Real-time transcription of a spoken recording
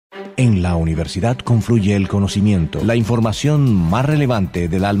En la universidad confluye el conocimiento, la información más relevante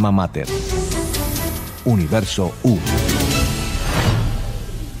del alma mater. Universo U.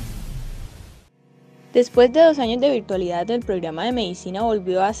 Después de 2 años de virtualidad, el programa de medicina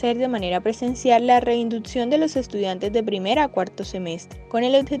volvió a hacer de manera presencial la reinducción de los estudiantes de primer a cuarto semestre, con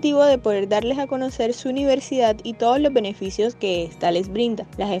el objetivo de poder darles a conocer su universidad y todos los beneficios que ésta les brinda.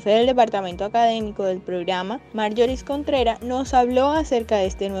 La jefe del departamento académico del programa, Marjorie Contreras, nos habló acerca de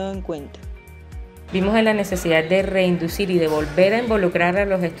este nuevo encuentro. Vimos en la necesidad de reinducir y de volver a involucrar a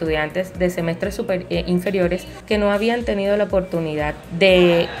los estudiantes de semestres inferiores que no habían tenido la oportunidad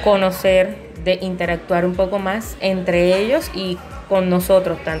de conocer, de interactuar un poco más entre ellos y con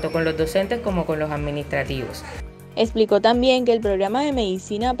nosotros, tanto con los docentes como con los administrativos. Explicó también que el programa de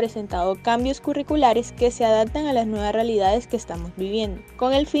medicina ha presentado cambios curriculares que se adaptan a las nuevas realidades que estamos viviendo,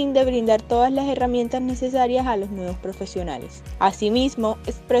 con el fin de brindar todas las herramientas necesarias a los nuevos profesionales. Asimismo,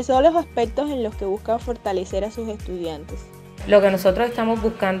 expresó los aspectos en los que busca fortalecer a sus estudiantes. Lo que nosotros estamos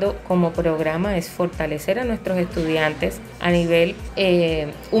buscando como programa es fortalecer a nuestros estudiantes a nivel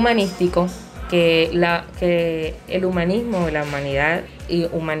humanístico, que el humanismo, la humanidad y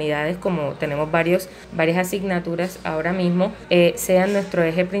humanidades, como tenemos varias asignaturas ahora mismo, sean nuestro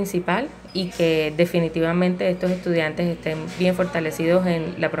eje principal y que definitivamente estos estudiantes estén bien fortalecidos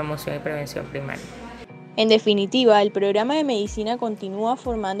en la promoción y prevención primaria. En definitiva, el programa de medicina continúa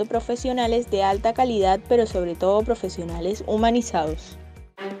formando profesionales de alta calidad, pero sobre todo profesionales humanizados.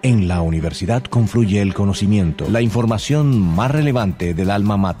 En la universidad confluye el conocimiento, la información más relevante del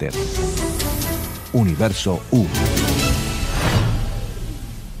alma mater. Universo U.